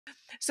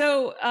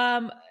So,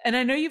 and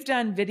I know you've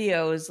done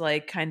videos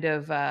like kind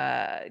of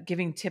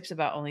giving tips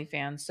about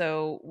OnlyFans.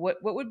 So what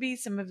would be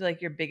some of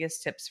like your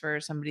biggest tips for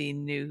somebody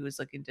new who's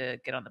looking to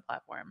get on the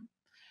platform?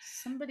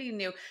 Somebody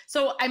new.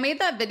 So I made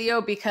that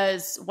video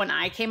because when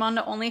I came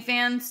onto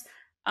OnlyFans,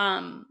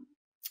 I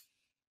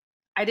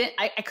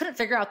couldn't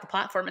figure out the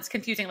platform. It's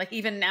confusing. Like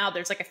even now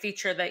there's like a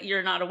feature that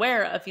you're not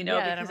aware of,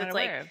 because it's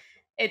like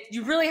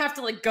you really have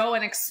to like go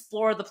and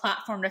explore the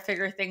platform to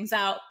figure things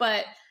out.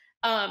 But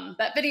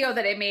that video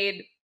that I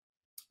made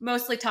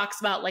mostly talks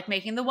about like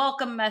making the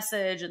welcome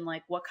message and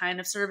like what kind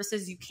of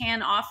services you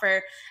can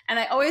offer. And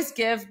I always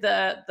give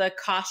the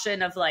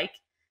caution of like,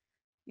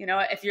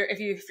 if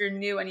you're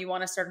new and you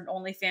want to start an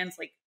OnlyFans,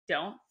 like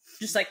don't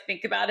just like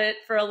think about it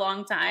for a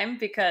long time,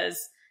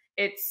 because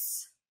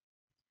it's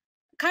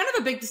kind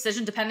of a big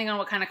decision depending on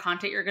what kind of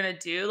content you're going to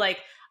do. Like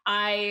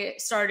I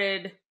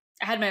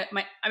had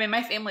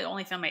my family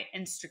only found my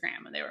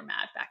Instagram and they were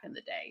mad back in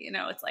the day.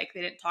 It's like they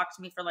didn't talk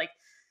to me for like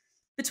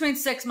between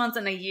 6 months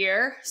and a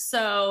year.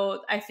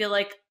 So I feel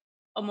like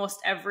almost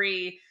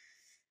every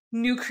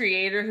new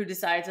creator who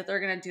decides that they're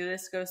going to do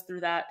this goes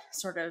through that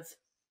sort of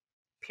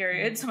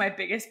period. So my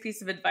biggest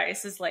piece of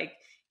advice is like,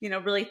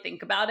 really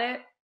think about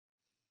it.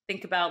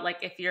 Think about like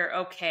if you're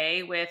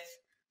okay with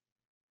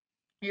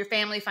your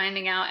family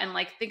finding out, and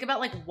like think about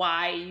like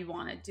why you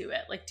want to do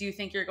it. Like, do you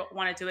think you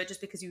want to do it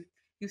just because you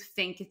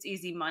think it's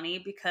easy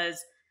money?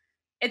 Because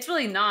it's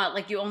really not.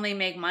 Like you only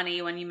make money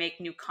when you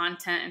make new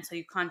content. And so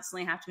you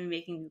constantly have to be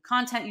making new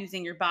content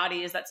using your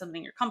body. Is that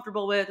something you're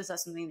comfortable with? Is that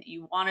something that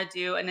you want to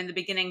do? And in the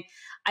beginning,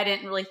 I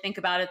didn't really think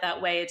about it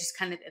that way. It just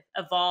kind of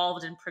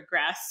evolved and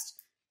progressed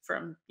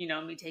from,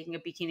 me taking a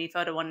bikini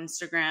photo on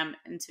Instagram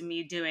into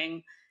me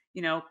doing,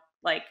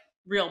 like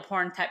real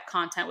porn type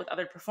content with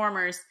other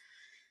performers.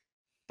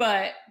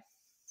 But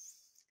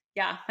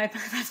yeah,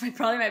 that's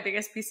probably my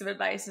biggest piece of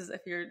advice is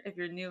if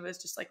you're new,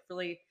 is just like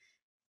really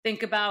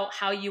think about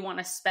how you want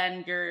to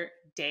spend your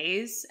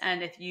days.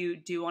 And if you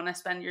do want to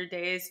spend your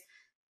days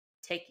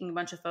taking a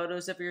bunch of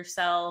photos of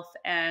yourself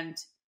and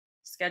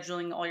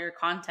scheduling all your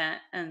content,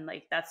 and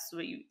like that's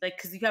what you like,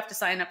 because you have to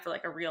sign up for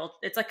like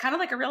it's like kind of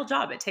like a real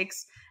job. It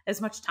takes as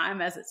much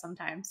time as it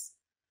sometimes.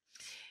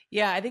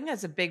 Yeah, I think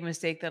that's a big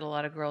mistake that a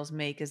lot of girls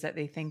make, is that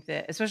they think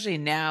that, especially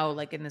now,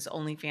 like in this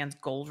OnlyFans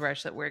gold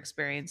rush that we're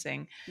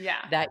experiencing,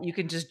 that you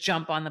can just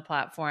jump on the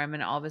platform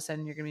and all of a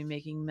sudden you're going to be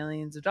making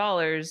millions of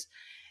dollars.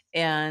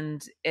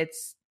 And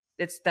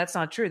that's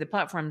not true. The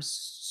platform's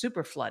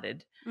super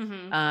flooded.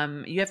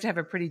 Mm-hmm. You have to have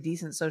a pretty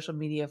decent social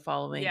media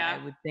following,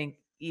 I would think,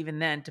 even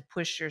then to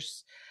push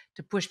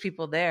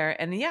people there.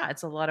 And yeah,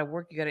 it's a lot of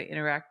work. You got to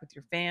interact with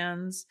your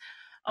fans.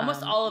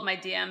 Almost all of my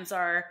DMs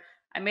are,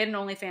 I made an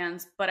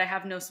OnlyFans, but I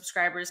have no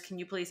subscribers. Can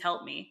you please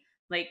help me?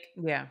 Like,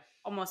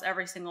 almost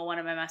every single one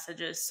of my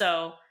messages.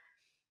 So,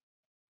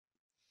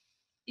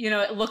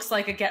 it looks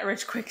like a get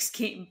rich quick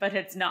scheme, but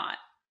it's not.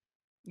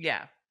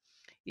 Yeah.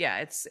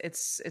 Yeah.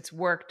 It's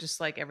work just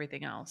like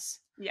everything else.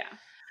 Yeah.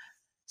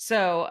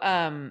 So,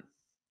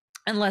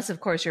 unless of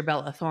course you're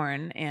Bella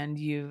Thorne and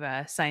you've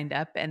signed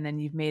up and then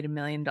you've made $1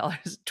 million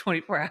in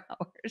 24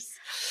 hours.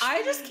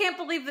 I just can't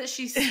believe that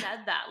she said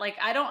that. Like,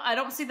 I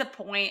don't see the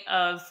point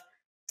of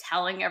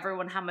telling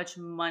everyone how much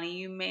money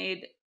you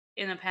made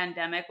in a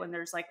pandemic when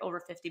there's like over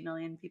 50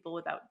 million people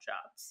without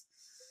jobs.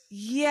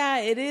 Yeah,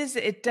 it is.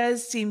 It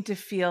does seem to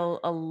feel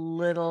a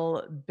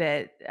little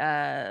bit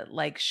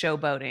like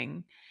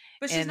showboating.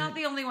 But she's not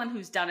the only one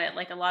who's done it.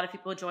 Like a lot of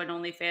people join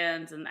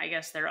OnlyFans and I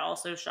guess they're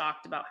also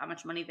shocked about how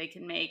much money they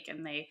can make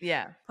and they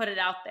put it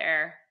out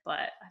there. But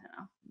I don't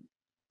know.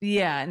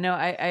 Yeah, no,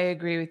 I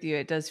agree with you.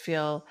 It does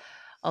feel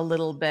a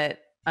little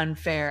bit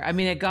unfair. I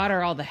mean, it got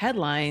her all the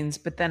headlines,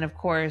 but then of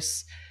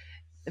course,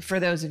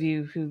 for those of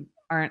you who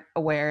aren't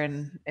aware,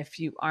 and if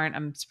you aren't,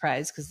 I'm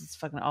surprised because it's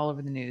fucking all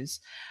over the news.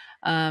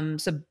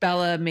 So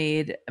Bella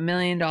made $1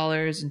 million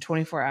in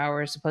 24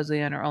 hours,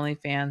 supposedly on her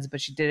OnlyFans,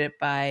 but she did it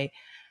by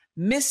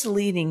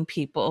misleading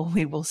people,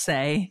 we will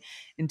say,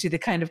 into the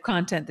kind of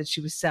content that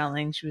she was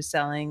selling. She was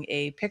selling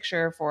a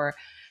picture for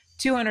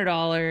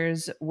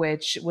 $200,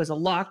 which was a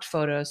locked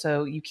photo,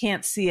 so you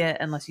can't see it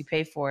unless you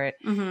pay for it.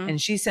 Mm-hmm.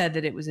 And she said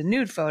that it was a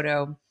nude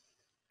photo,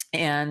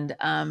 and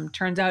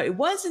turns out it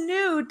was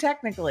nude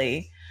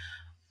technically,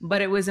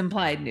 but it was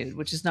implied nude,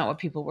 which is not what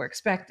people were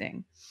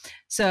expecting.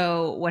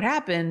 So what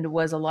happened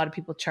was a lot of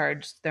people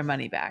charged their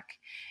money back.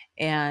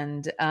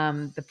 And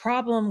the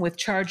problem with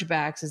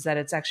chargebacks is that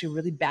it's actually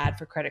really bad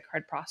for credit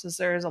card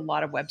processors. A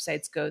lot of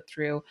websites go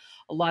through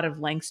a lot of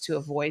lengths to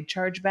avoid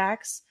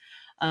chargebacks,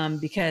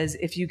 because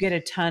if you get a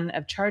ton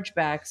of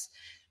chargebacks,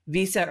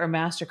 Visa or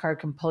MasterCard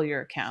can pull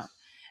your account.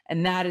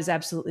 And that is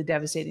absolutely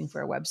devastating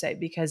for a website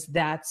because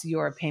that's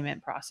your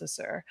payment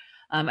processor.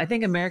 I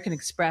think American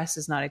Express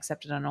is not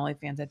accepted on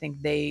OnlyFans. I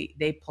think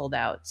they pulled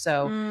out.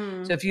 So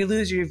if you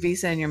lose your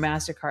Visa and your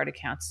MasterCard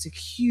accounts, it's a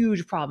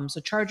huge problem.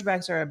 So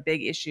chargebacks are a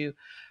big issue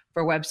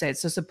for websites.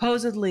 So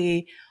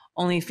supposedly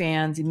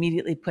OnlyFans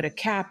immediately put a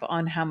cap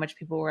on how much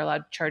people were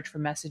allowed to charge for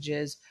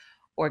messages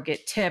or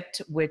get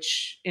tipped,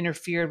 which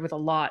interfered with a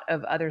lot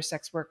of other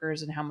sex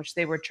workers and how much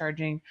they were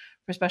charging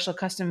for special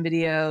custom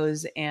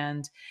videos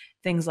and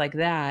things like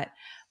that.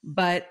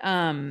 But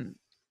I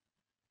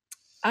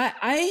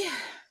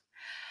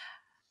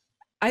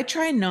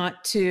try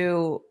not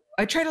to,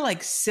 I try to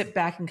like sit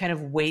back and kind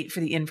of wait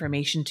for the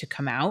information to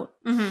come out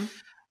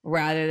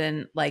rather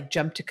than like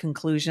jump to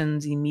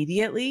conclusions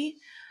immediately.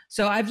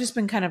 So I've just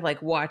been kind of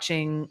like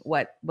watching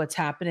what's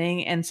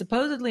happening. And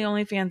supposedly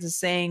OnlyFans is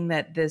saying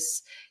that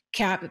this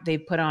cap that they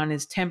put on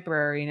is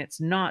temporary and it's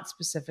not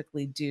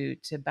specifically due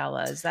to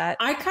Bella. Is that?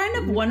 I kind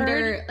of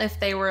wonder if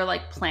they were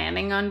like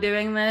planning on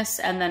doing this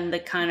and then they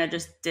kind of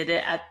just did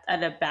it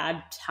at a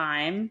bad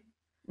time.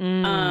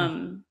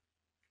 Because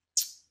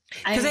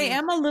I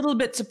am a little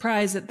bit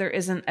surprised that there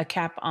isn't a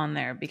cap on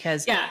there,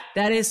 because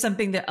that is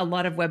something that a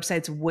lot of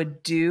websites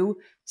would do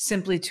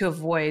simply to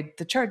avoid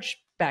the chargeback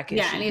issue.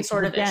 Yeah, any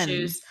sort of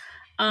issues.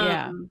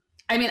 I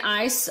mean,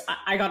 I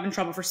got in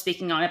trouble for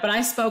speaking on it, but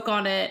I spoke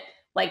on it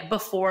like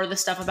before the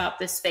stuff about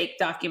this fake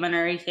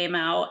documentary came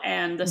out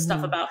and the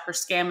stuff about her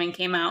scamming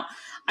came out.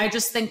 I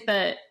just think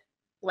that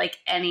like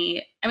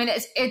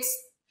it's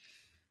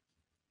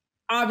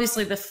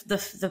obviously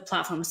the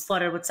platform is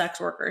flooded with sex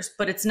workers,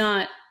 but it's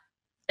not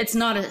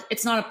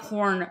a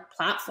porn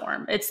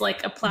platform. It's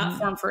like a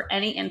platform for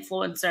any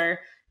influencer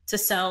to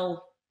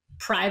sell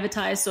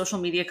privatized social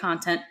media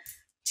content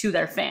to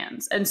their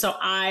fans. And so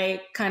I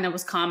kind of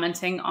was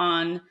commenting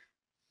on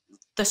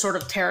the sort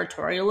of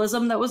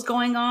territorialism that was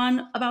going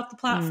on about the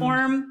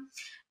platform,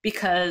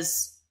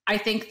 because I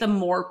think the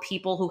more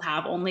people who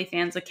have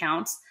OnlyFans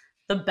accounts,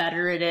 the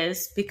better it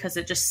is, because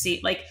it just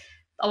like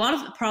a lot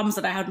of the problems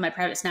that I had with my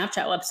private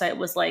Snapchat website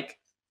was like,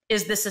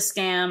 is this a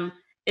scam?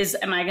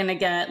 Am I going to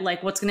get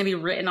like, what's going to be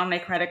written on my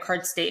credit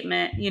card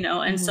statement, you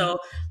know? And so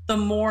the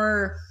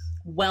more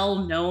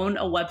well-known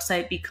a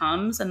website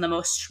becomes and the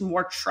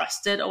more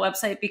trusted a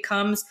website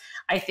becomes,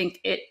 I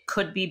think it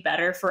could be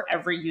better for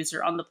every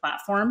user on the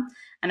platform.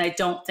 And I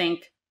don't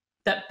think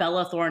that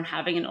Bella Thorne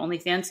having an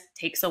OnlyFans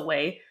takes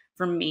away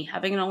from me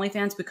having an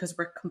OnlyFans, because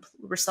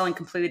we're selling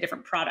completely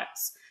different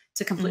products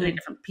to completely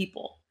different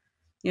people,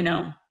 you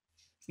know?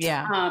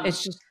 Yeah.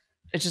 It's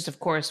just, of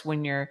course,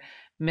 when you're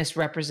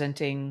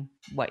misrepresenting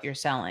what you're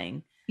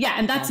selling. Yeah.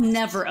 And that's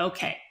never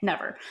okay.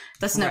 Never.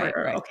 That's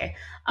never okay.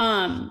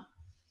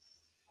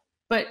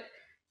 But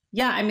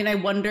yeah, I mean, I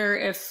wonder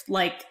if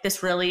like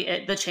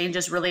the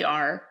changes really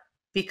are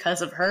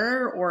because of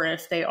her, or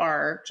if they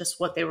are just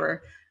what they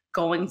were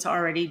going to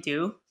already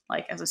do,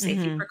 like as a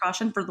safety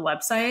precaution for the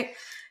website.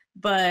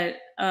 But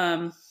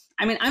I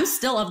mean, I'm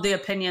still of the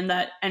opinion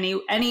that any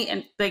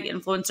big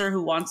influencer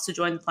who wants to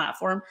join the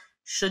platform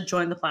should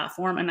join the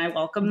platform, and I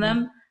welcome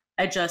them.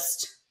 I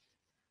just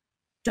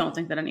don't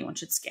think that anyone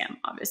should scam,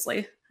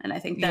 obviously. And I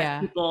think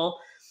that people,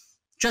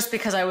 just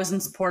because I was in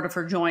support of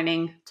her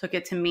joining, took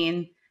it to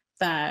mean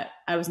that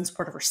I was in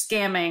support of her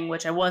scamming,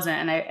 which I wasn't.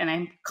 And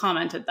I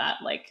commented that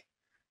like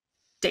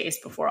days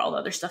before all the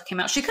other stuff came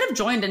out. She could have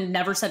joined and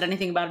never said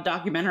anything about a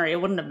documentary.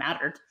 It wouldn't have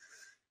mattered.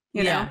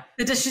 You know,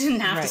 she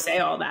didn't have to say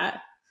all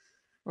that.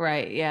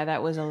 Right. Yeah,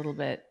 that was a little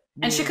bit.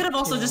 And she could have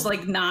also just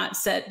like not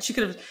said, she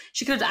could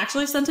have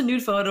actually sent a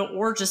nude photo,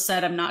 or just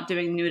said, I'm not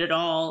doing nude at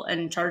all,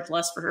 and charged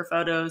less for her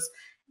photos,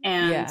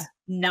 and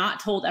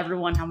not told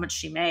everyone how much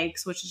she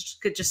makes, which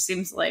just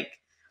seems like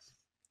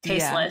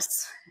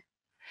tasteless.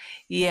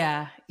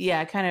 Yeah.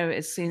 Kind of,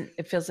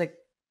 it feels like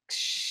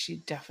she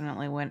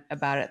definitely went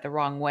about it the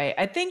wrong way.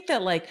 I think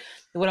that like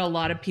what a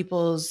lot of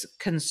people's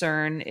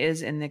concern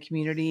is in the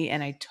community,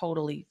 and I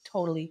totally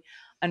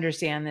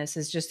understand this,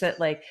 is just that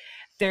like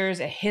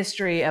there's a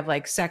history of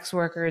like sex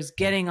workers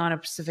getting on a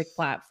specific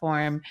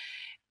platform,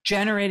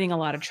 generating a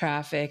lot of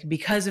traffic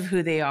because of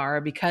who they are,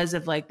 because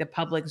of like the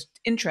public's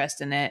interest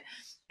in it,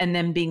 and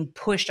then being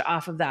pushed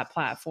off of that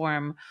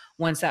platform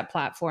once that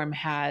platform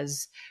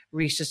has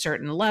reached a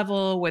certain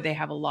level where they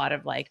have a lot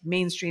of like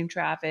mainstream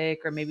traffic,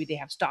 or maybe they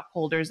have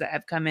stockholders that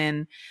have come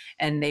in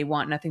and they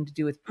want nothing to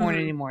do with porn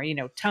anymore, you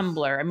know,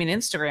 Tumblr, I mean,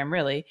 Instagram,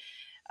 really,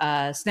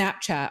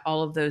 Snapchat,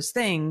 all of those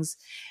things.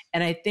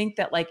 And I think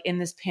that like in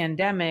this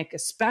pandemic,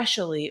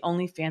 especially,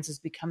 OnlyFans has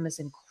become this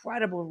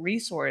incredible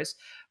resource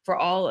for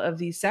all of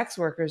these sex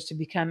workers to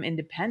become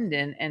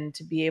independent and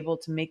to be able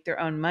to make their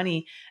own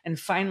money and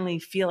finally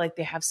feel like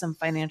they have some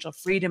financial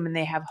freedom and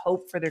they have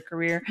hope for their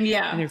career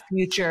and their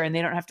future, and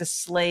they don't have to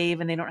slave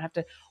and they don't have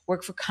to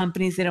work for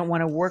companies they don't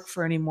want to work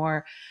for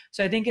anymore.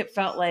 So I think it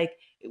felt like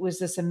it was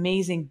this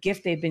amazing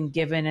gift they've been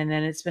given, and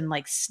then it's been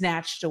like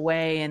snatched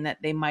away, and that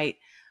they might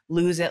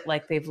lose it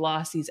like they've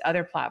lost these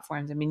other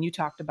platforms. I mean, you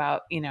talked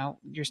about, you know,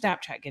 your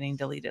Snapchat getting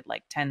deleted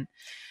like 10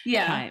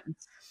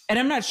 times. And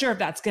I'm not sure if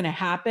that's going to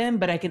happen,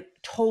 but I can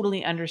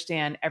totally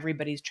understand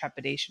everybody's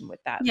trepidation with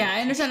that. Yeah, I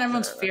understand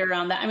everyone's fear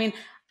around that. I mean,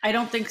 I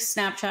don't think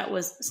Snapchat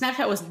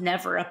was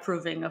never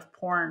approving of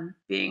porn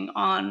being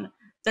on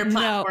their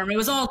platform. No. It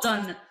was all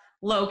done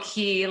low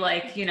key,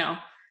 like, you know,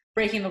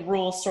 breaking the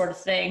rules sort of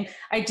thing.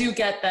 I do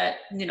get that,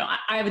 you know,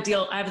 I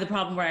have the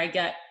problem where I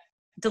get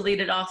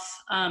deleted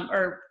off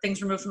or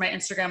things removed from my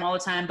Instagram all the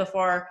time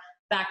before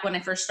back when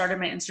I first started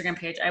my Instagram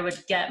page, I would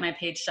get my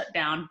page shut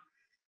down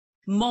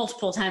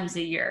multiple times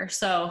a year.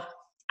 So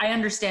I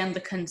understand the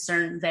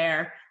concern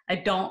there. I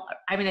don't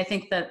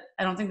think that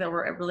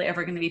we're really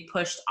ever going to be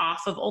pushed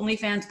off of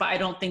OnlyFans, but I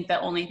don't think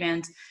that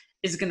OnlyFans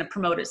is going to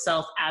promote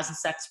itself as a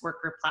sex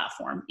worker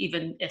platform,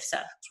 even if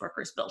sex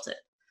workers built it.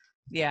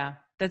 Yeah,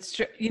 that's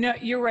true. You know,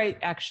 you're right,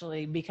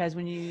 actually, because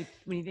when you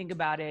think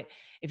about it,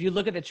 if you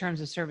look at the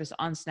terms of service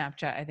on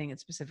Snapchat, I think it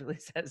specifically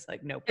says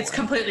like no porn. It's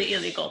completely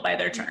illegal by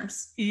their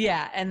terms.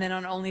 Yeah. And then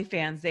on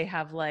OnlyFans, they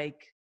have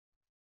like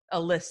a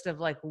list of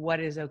like what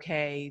is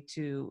okay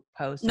to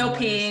post. No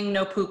peeing,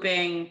 no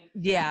pooping.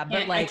 Yeah,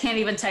 but like I can't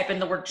even type in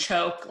the word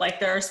choke. Like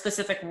there are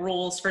specific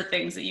rules for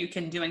things that you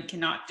can do and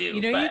cannot do.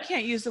 You know, you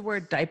can't use the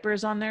word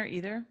diapers on there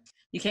either.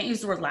 You can't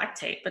use the word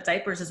lactate, but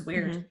diapers is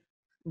weird.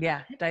 Mm-hmm.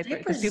 Yeah,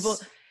 diapers.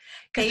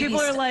 Because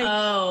people are like,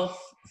 oh,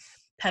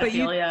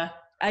 pedophilia.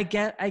 I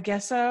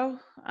guess so.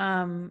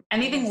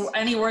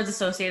 Any words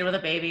associated with a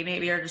baby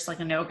maybe are just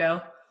like a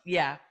no-go.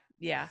 Yeah.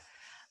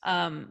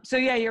 So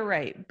yeah, you're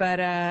right.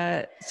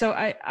 But so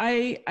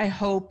I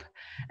hope,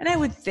 and I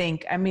would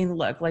think, I mean,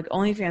 look, like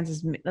OnlyFans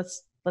is,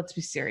 let's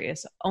be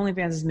serious.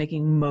 OnlyFans is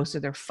making most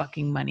of their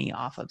fucking money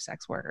off of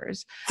sex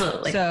workers.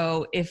 Absolutely.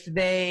 So if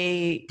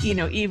they, you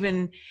know,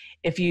 even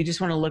if you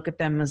just want to look at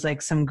them as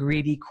like some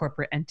greedy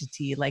corporate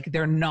entity, like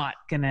they're not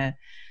gonna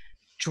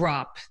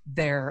drop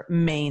their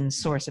main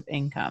source of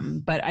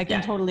income. But I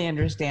can totally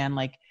understand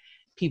like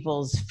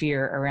people's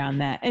fear around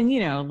that. And, you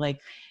know, like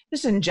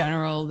just in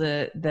general,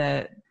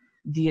 the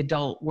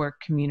adult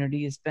work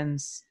community has been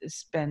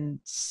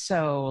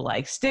so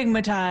like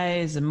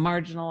stigmatized and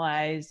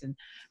marginalized and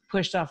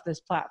pushed off this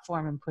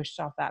platform and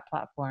pushed off that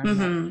platform.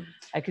 Mm-hmm.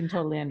 I can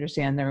totally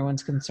understand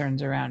everyone's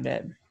concerns around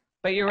it.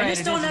 But you're right. I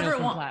just don't ever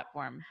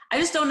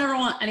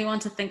want anyone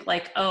to think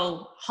like,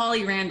 oh,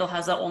 Holly Randall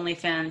has an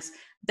OnlyFans,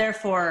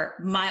 therefore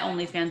my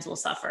OnlyFans will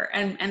suffer.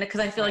 And because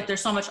I feel like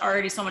there's so much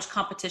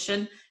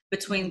competition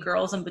between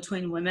girls and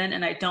between women,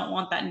 and I don't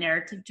want that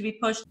narrative to be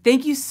pushed.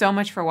 Thank you so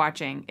much for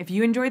watching. If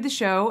you enjoyed the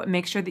show,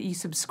 make sure that you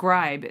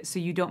subscribe so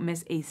you don't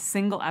miss a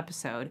single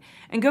episode,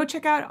 and go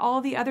check out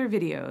all the other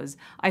videos.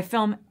 I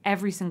film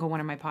every single one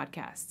of my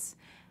podcasts.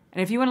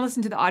 And if you want to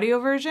listen to the audio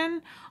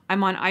version,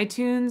 I'm on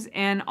iTunes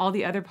and all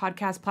the other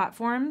podcast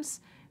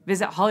platforms.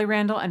 Visit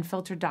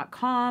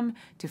hollyrandalunfiltered.com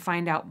to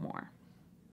find out more.